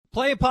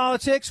Play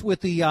Politics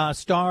with the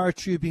Star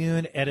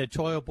Tribune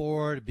editorial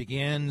board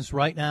begins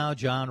right now.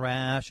 John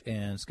Rash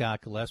and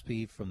Scott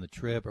Gillespie from the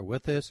Trib are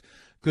with us.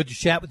 Good to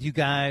chat with you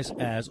guys,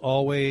 as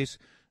always.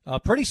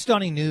 Pretty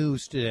stunning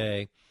news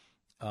today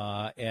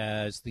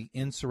as the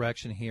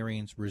insurrection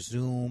hearings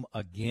resume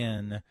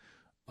again.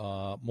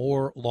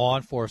 More law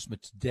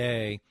enforcement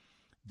today.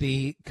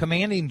 The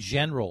commanding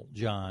general,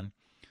 John,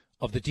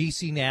 of the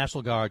D.C.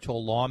 National Guard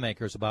told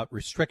lawmakers about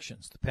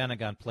restrictions the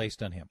Pentagon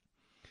placed on him.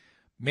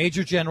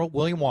 Major General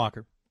William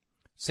Walker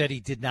said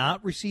he did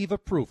not receive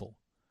approval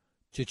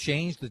to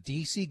change the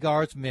D.C.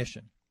 Guard's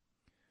mission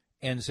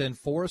and send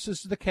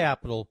forces to the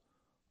Capitol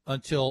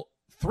until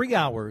 3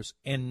 hours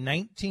and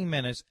 19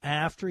 minutes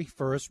after he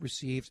first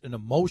received an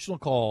emotional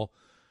call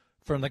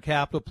from the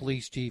Capitol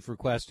Police Chief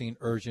requesting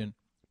urgent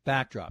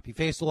backdrop. He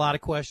faced a lot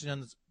of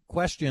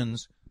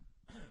questions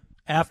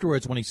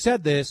afterwards when he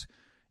said this,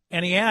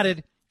 and he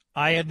added,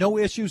 I had no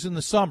issues in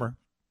the summer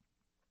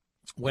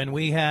when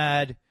we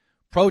had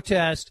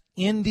protest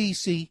in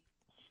D.C.,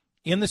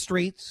 in the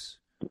streets,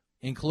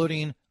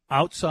 including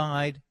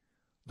outside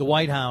the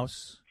White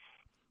House.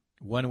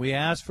 When we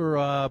asked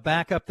for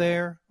backup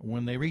there,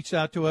 when they reached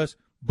out to us,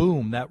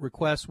 boom, that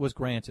request was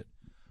granted.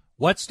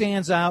 What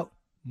stands out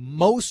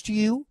most to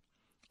you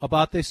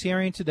about this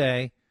hearing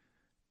today,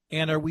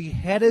 and are we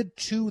headed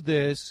to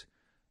this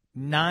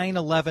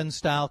 9/11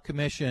 style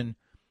commission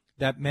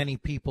that many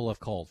people have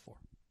called for?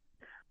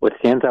 What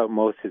stands out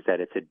most is that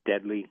it's a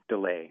deadly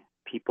delay.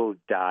 People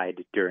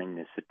died during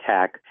this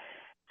attack.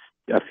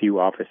 A few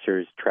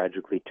officers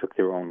tragically took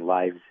their own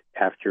lives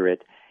after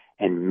it,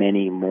 and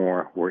many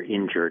more were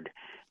injured.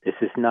 This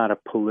is not a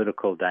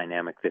political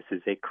dynamic. This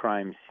is a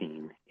crime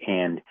scene,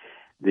 and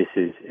this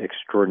is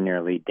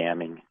extraordinarily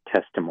damning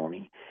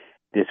testimony.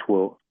 This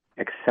will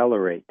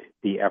accelerate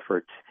the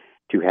efforts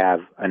to have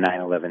a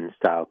 9/11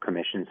 style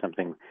commission,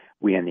 something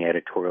we on the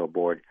editorial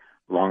board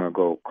long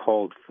ago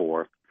called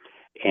for.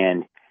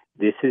 And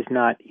this is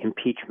not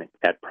impeachment.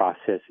 That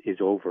process is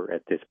over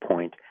at this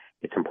point.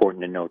 It's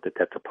important to note that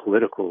that's a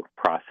political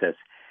process.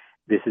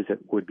 This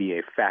would be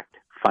a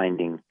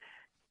fact-finding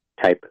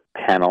type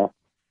panel,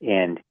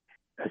 and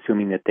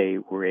assuming that they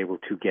were able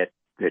to get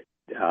the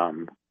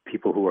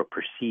people who are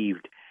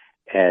perceived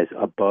as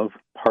above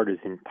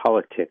partisan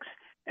politics,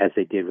 as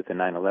they did with the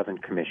 9/11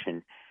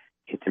 Commission,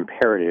 it's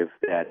imperative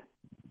that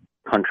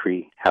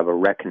country have a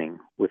reckoning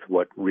with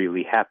what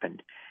really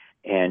happened.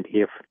 And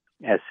if,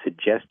 as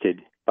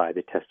suggested by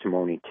the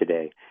testimony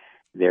today,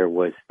 there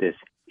was this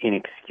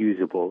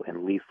inexcusable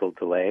and lethal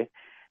delay,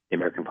 the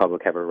American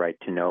public have a right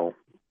to know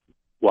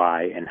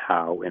why and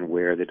how and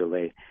where the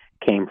delay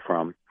came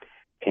from,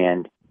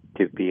 and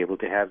to be able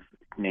to have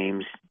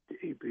names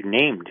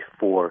named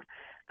for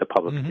the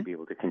public to be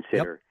able to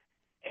consider.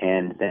 Yep.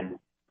 And then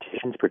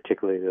politicians,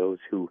 particularly those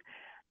who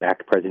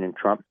backed President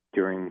Trump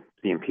during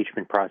the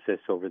impeachment process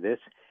over this,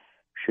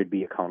 should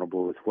be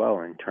accountable as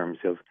well in terms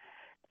of,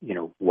 you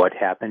know, what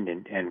happened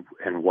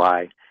and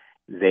why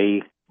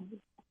they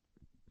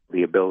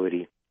the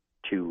ability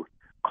to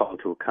call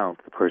to account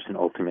the person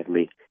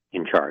ultimately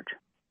in charge.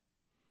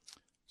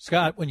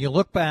 Scott, when you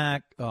look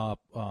back,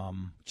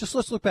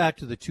 let's look back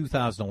to the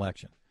 2000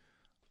 election.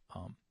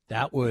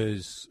 That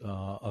was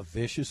a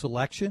vicious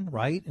election,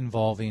 right,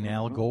 involving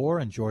Al Gore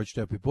and George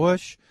W.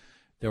 Bush.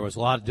 There was a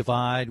lot of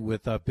divide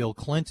with Bill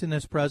Clinton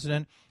as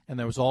president, and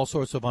there was all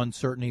sorts of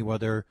uncertainty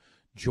whether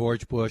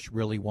George Bush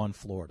really won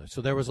Florida.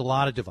 So there was a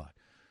lot of divide.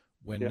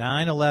 When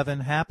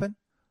 9/11 happened,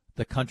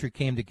 the country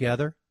came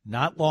together,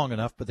 not long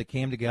enough, but they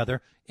came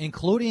together,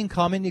 including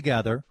coming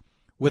together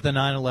with the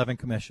 9/11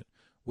 Commission,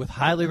 with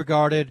highly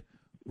regarded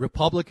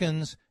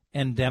Republicans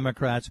and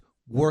Democrats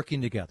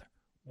working together.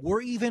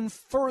 We're even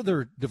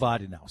further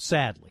divided now,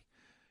 sadly.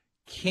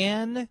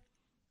 Can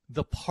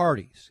the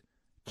parties,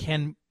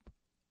 can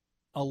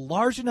a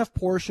large enough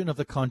portion of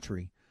the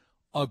country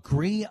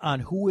agree on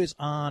who is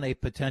on a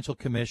potential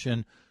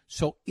commission,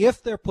 so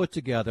if they're put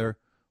together,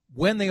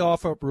 when they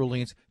offer up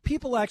rulings,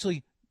 people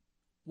actually,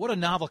 what a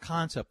novel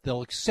concept,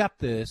 they'll accept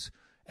this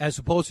as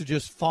opposed to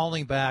just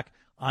falling back,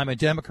 I'm a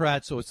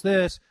Democrat, so it's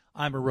this,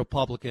 I'm a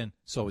Republican,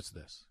 so it's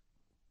this.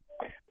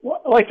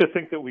 Well, I like to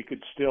think that we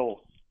could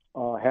still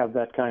have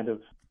that kind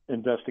of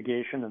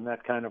investigation and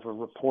that kind of a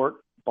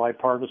report,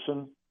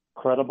 bipartisan,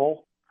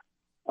 credible.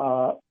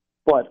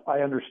 But I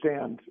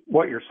understand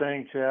what you're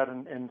saying, Chad,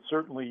 and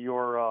certainly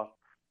your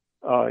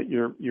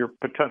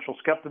potential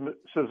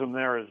skepticism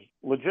there is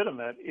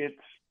legitimate.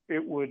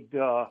 It would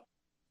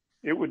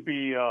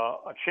be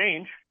a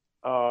change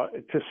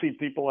to see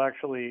people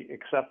actually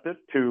accept it,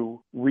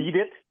 to read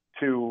it,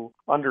 to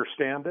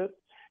understand it,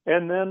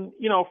 and then,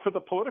 you know, for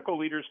the political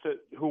leaders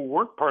who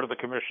weren't part of the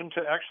commission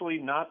to actually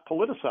not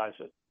politicize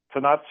it,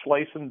 to not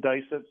slice and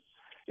dice it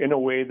in a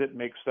way that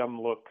makes them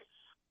look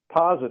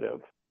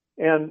positive.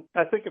 And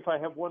I think if I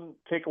have one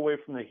takeaway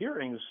from the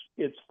hearings,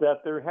 it's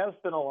that there has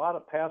been a lot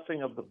of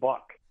passing of the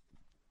buck,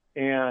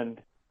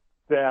 and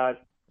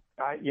that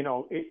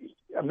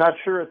I'm not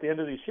sure at the end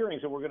of these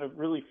hearings that we're going to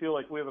really feel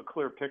like we have a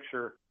clear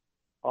picture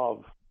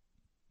of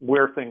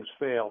where things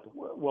failed.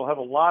 We'll have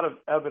a lot of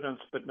evidence,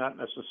 but not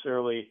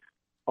necessarily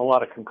a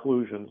lot of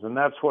conclusions. And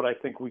that's what I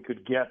think we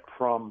could get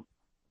from,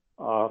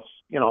 a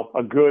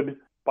good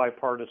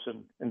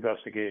bipartisan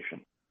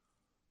investigation.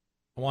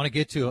 I want to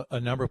get to a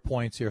number of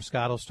points here.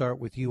 Scott, I'll start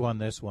with you on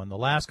this one. The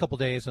last couple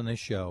of days on this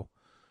show,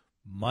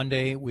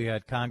 Monday we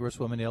had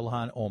Congresswoman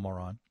Ilhan Omar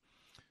on.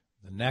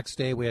 The next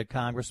day we had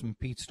Congressman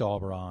Pete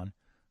Stauber on.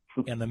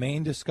 And the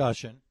main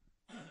discussion,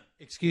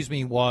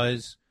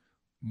 was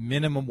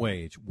minimum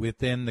wage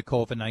within the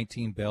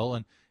COVID-19 bill.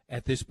 And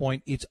at this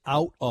point, it's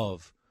out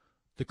of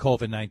the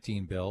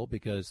COVID-19 bill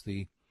because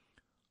the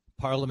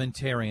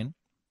parliamentarian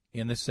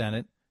in the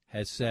Senate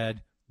has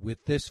said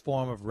with this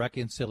form of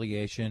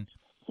reconciliation,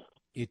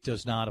 it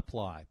does not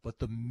apply. But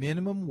the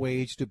minimum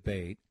wage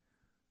debate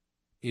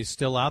is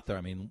still out there.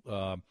 I mean,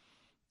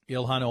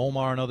 Ilhan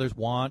Omar and others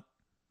want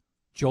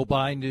Joe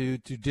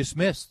Biden to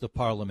dismiss the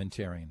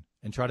parliamentarian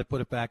and try to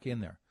put it back in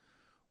there.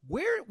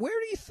 Where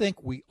do you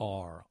think we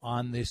are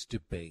on this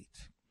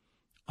debate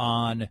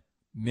on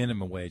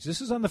minimum wage? This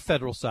is on the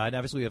federal side.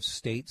 Obviously, we have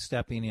states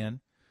stepping in,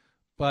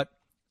 but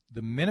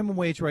the minimum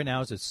wage right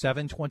now is at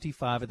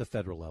 $7.25 at the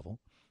federal level.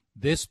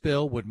 This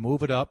bill would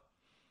move it up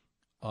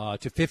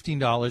to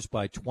 $15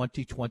 by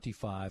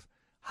 2025.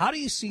 How do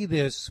you see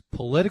this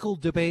political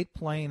debate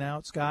playing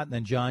out, Scott? And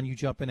then, John, you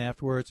jump in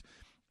afterwards,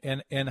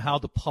 and how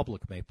the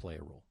public may play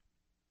a role.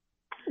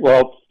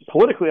 Well,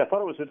 politically, I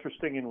thought it was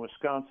interesting in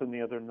Wisconsin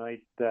the other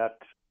night that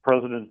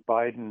President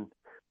Biden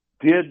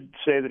did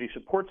say that he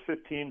supports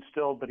 15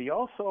 still, but he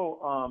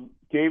also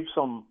gave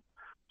some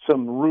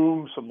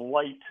room, some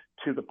light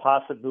to the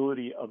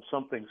possibility of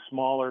something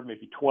smaller,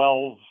 maybe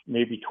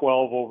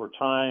 12 over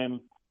time.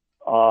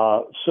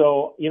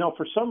 So,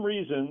 for some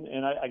reason,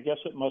 and I guess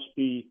it must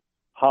be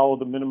how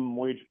the minimum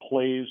wage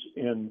plays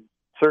in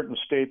certain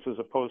states as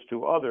opposed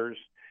to others,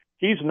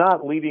 he's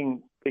not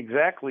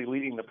exactly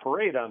leading the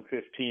parade on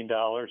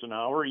 $15 an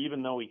hour,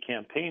 even though he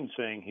campaigned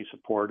saying he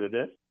supported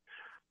it.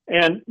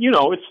 And,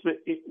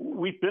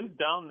 we've been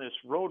down this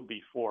road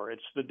before.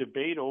 It's the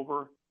debate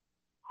over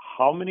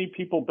how many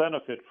people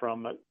benefit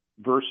from it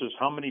versus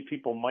how many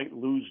people might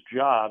lose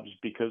jobs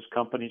because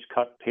companies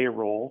cut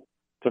payroll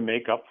to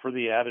make up for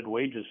the added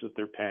wages that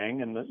they're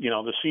paying. And,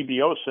 the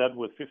CBO said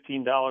with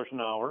 $15 an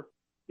hour,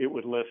 it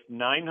would lift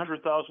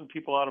 900,000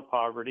 people out of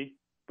poverty,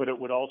 but it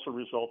would also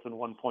result in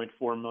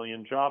 1.4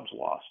 million jobs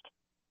lost.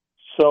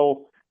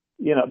 So,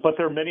 but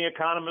there are many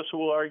economists who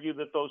will argue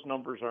that those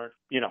numbers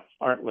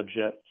aren't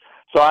legit.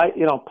 So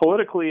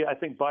politically, I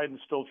think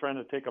Biden's still trying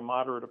to take a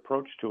moderate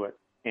approach to it.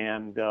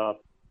 And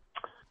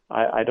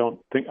I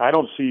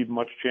don't see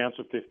much chance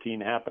of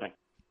 15 happening.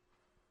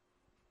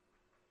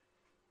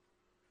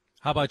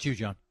 How about you,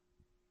 John?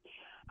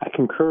 I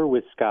concur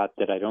with Scott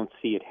that I don't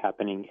see it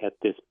happening at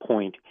this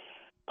point,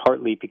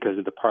 partly because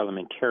of the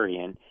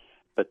parliamentarian,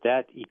 but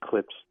that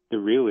eclipsed the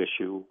real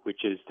issue,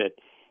 which is that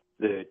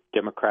the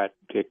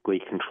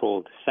democratically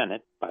controlled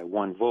Senate, by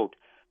one vote,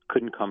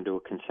 couldn't come to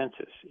a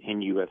consensus.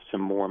 And you have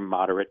some more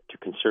moderate to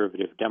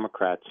conservative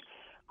Democrats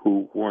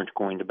who weren't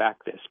going to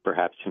back this,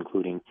 perhaps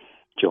including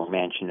Joe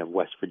Manchin of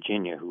West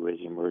Virginia, who has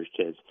emerged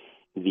as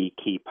the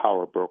key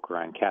power broker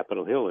on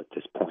Capitol Hill at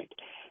this point.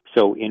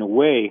 So in a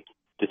way,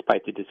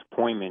 despite the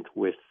disappointment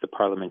with the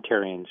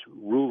parliamentarians'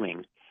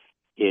 ruling,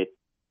 it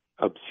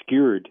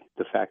obscured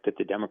the fact that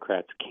the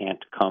Democrats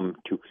can't come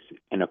to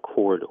an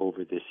accord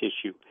over this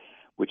issue,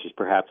 which is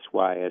perhaps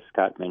why, as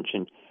Scott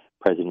mentioned,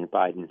 President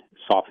Biden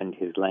softened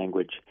his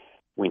language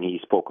when he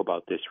spoke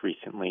about this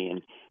recently,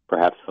 and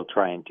perhaps he'll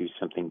try and do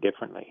something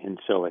differently. And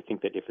so I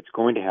think that if it's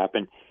going to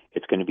happen,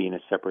 it's going to be in a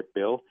separate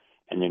bill,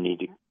 and there need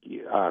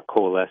to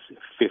coalesce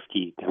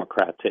 50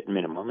 Democrats at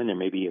minimum, and there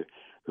may be a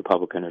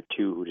Republican or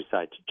two who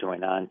decide to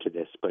join on to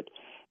this, but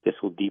this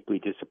will deeply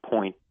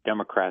disappoint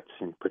Democrats,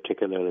 and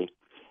particularly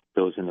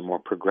those in the more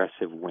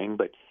progressive wing,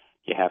 but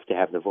you have to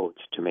have the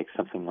votes to make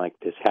something like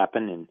this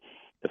happen, and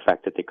the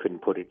fact that they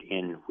couldn't put it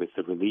in with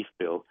the relief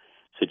bill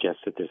suggests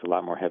that there's a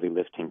lot more heavy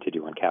lifting to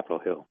do on Capitol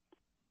Hill.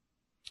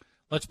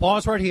 Let's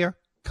pause right here,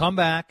 come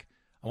back.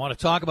 I want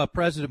to talk about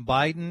President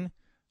Biden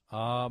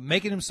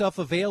making himself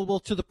available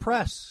to the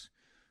press,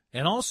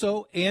 and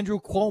also Andrew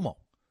Cuomo.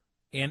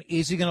 And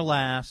is he going to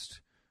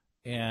last,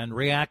 and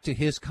react to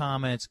his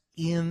comments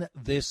in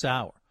this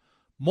hour?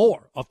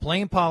 More of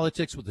Plain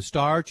Politics with the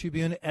Star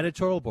Tribune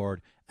editorial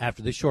board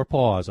after this short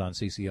pause on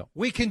CCO.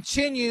 We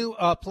continue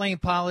Plain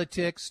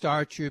Politics,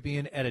 Star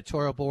Tribune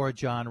editorial board,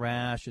 John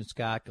Rash and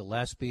Scott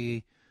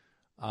Gillespie.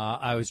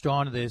 I was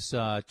drawn to this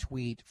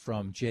tweet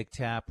from Jake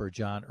Tapper,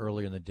 John,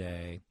 earlier in the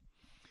day.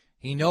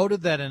 He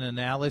noted that an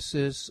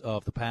analysis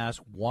of the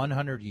past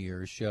 100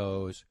 years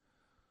shows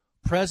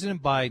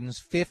President Biden's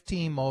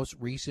 15 most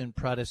recent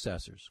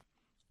predecessors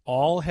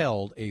all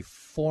held a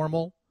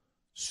formal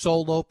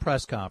solo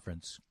press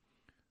conference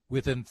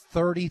within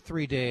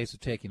 33 days of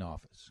taking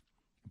office.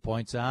 He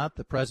points out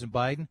that President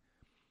Biden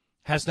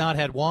has not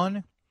had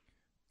one,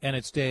 and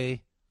it's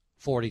day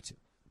 42.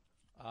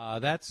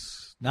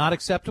 That's not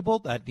acceptable.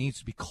 That needs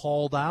to be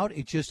called out.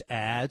 It just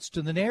adds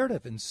to the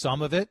narrative, and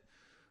some of it,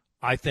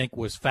 I think,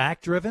 was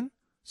fact-driven.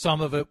 Some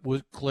of it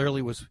was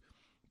clearly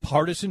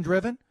partisan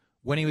driven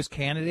when he was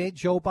candidate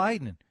Joe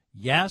Biden.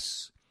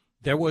 Yes,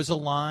 there was a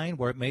line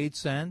where it made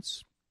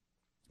sense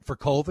for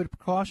COVID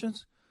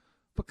precautions.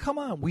 But come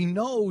on, we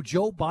know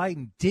Joe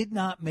Biden did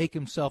not make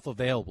himself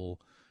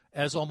available,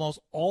 as almost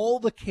all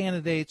the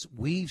candidates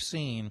we've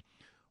seen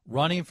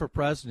running for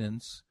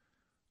president,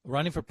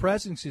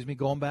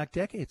 going back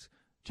decades.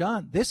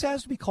 John, this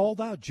has to be called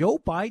out. Joe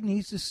Biden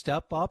needs to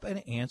step up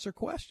and answer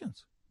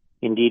questions.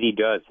 Indeed, he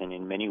does. And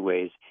in many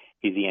ways,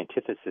 he's the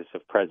antithesis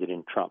of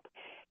President Trump.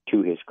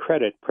 To his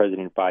credit,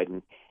 President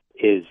Biden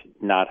is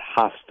not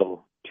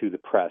hostile to the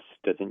press,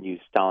 doesn't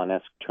use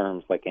Stalinesque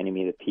terms like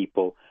enemy of the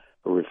people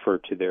or refer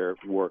to their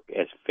work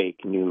as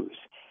fake news.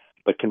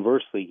 But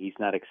conversely, he's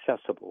not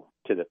accessible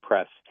to the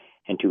press.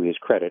 And to his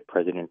credit,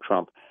 President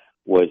Trump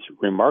was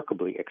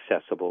remarkably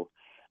accessible,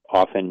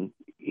 often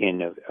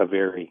in a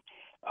very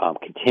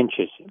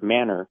contentious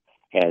manner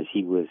as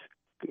he was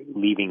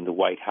leaving the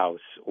White House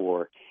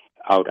or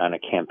out on a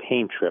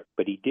campaign trip.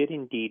 But he did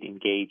indeed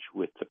engage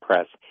with the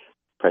press.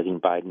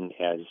 President Biden,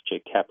 as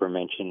Jake Tapper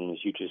mentioned and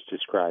as you just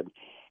described,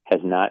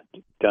 has not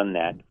done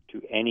that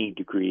to any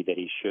degree that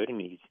he should. And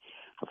he's,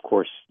 of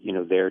course,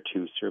 there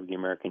to serve the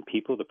American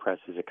people. The press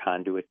is a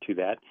conduit to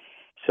that.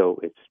 So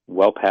it's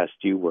well past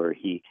due where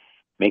he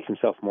makes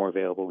himself more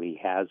available. He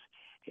has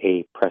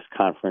a press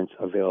conference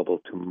available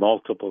to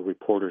multiple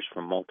reporters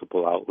from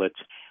multiple outlets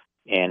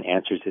and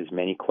answers as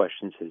many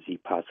questions as he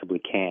possibly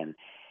can.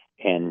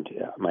 And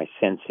my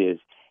sense is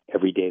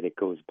every day that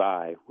goes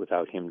by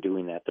without him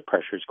doing that, the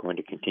pressure is going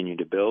to continue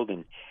to build,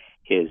 and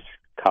his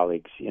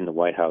colleagues in the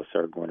White House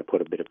are going to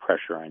put a bit of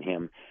pressure on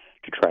him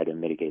to try to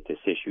mitigate this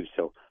issue.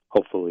 So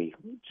hopefully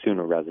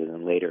sooner rather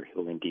than later,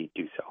 he'll indeed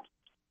do so.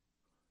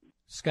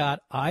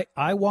 Scott,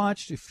 I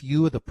watched a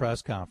few of the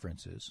press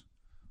conferences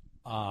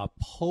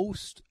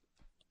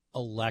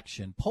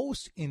post-election,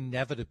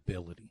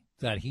 post-inevitability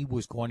that he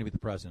was going to be the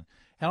president.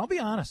 And I'll be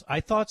honest,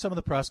 I thought some of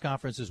the press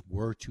conferences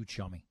were too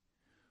chummy,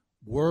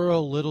 were a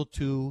little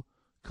too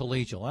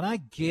collegial. And I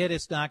get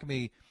it's not going to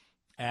be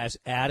as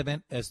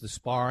adamant as the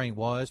sparring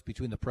was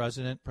between the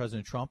President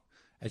Trump,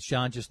 as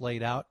John just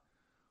laid out.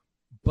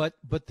 But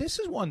this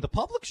is one, the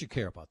public should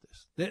care about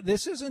this.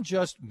 This isn't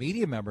just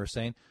media members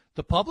saying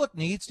the public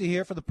needs to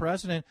hear from the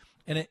president,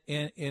 and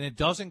it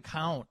doesn't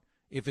count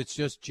if it's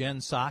just Jen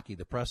Psaki,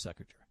 the press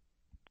secretary.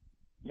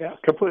 Yeah,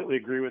 completely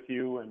agree with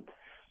you. And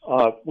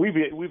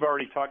we've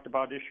already talked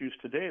about issues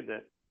today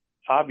that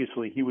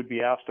obviously he would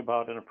be asked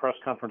about in a press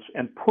conference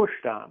and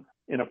pushed on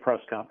in a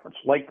press conference,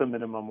 like the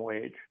minimum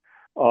wage,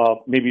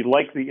 maybe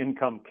like the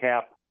income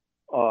cap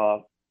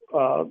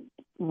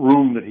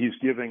room that he's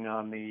giving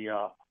on the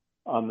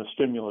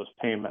stimulus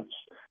payments.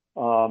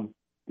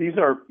 These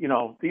are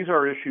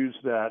issues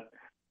that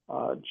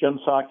Jen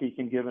Psaki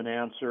can give an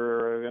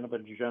answer, kind of a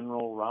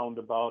general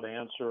roundabout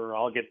answer,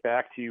 I'll get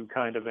back to you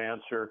kind of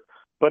answer.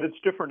 But it's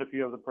different if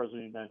you have the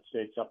President of the United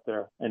States up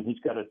there and he's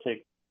got to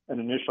take an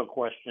initial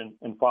question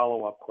and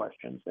follow-up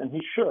questions, and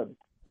he should.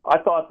 I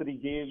thought that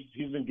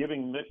he's been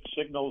giving mixed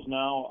signals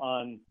now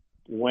on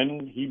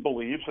when he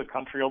believes the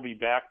country will be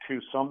back to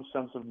some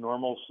sense of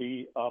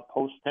normalcy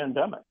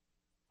post-pandemic.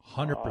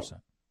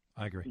 100%.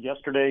 I agree.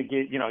 Yesterday,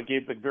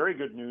 gave the very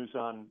good news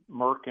on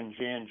Merck and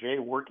J&J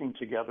working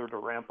together to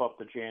ramp up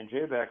the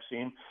J&J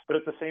vaccine. But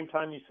at the same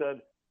time, he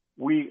said,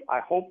 I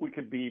hope we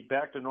could be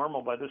back to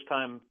normal by this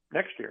time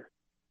next year.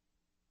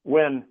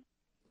 When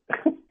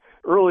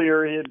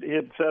earlier he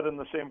had said in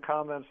the same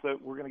comments that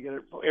we're going to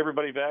get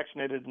everybody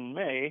vaccinated in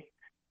May.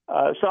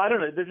 So I don't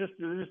know. There's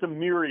just a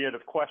myriad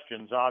of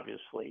questions,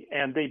 obviously,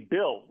 and they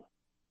build.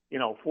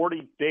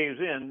 40 days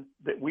in,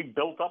 that we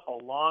built up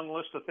a long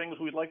list of things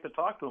we'd like to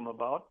talk to him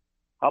about.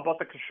 How about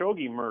the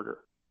Khashoggi murder,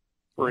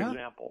 for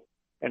example,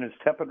 and his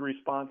tepid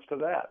response to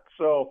that?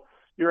 So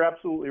you're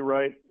absolutely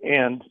right,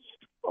 and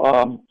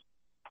hope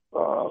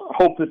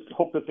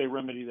that they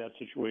remedy that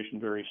situation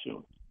very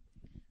soon.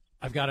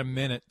 I've got a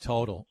minute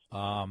total.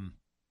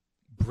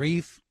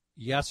 Brief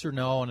yes or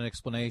no and an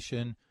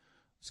explanation.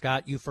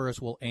 Scott, you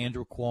first. Will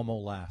Andrew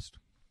Cuomo last?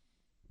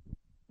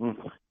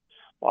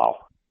 Wow.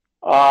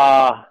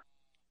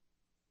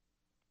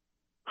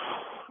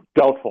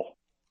 Doubtful.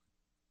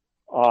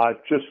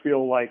 Just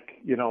feel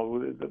like,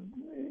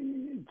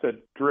 it's a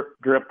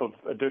drip of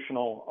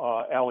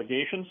additional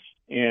allegations.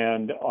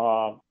 And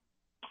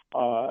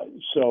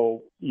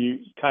so you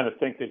kind of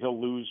think that he'll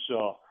lose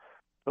the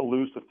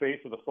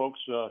faith of the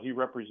folks he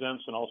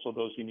represents and also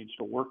those he needs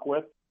to work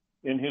with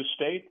in his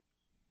state.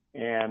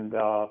 And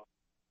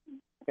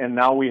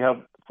now we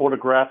have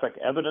photographic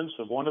evidence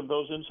of one of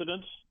those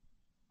incidents.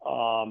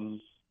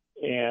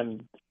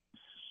 And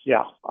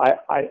yeah,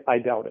 I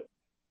doubt it.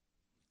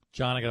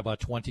 John, I got about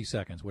 20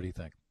 seconds. What do you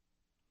think?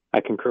 I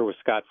concur with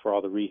Scott for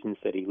all the reasons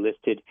that he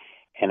listed,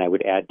 and I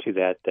would add to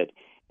that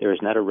there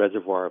is not a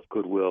reservoir of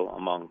goodwill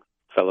among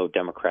fellow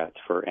Democrats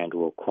for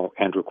Andrew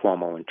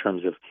Cuomo in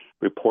terms of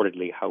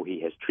reportedly how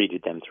he has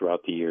treated them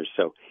throughout the years.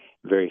 So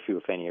very few,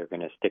 if any, are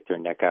going to stick their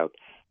neck out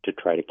to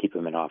try to keep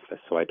him in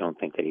office. So I don't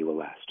think that he will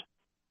last.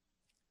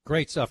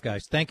 Great stuff,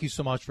 guys. Thank you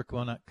so much for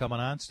coming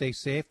on. Stay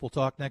safe. We'll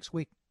talk next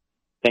week.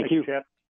 Thank you. Chad.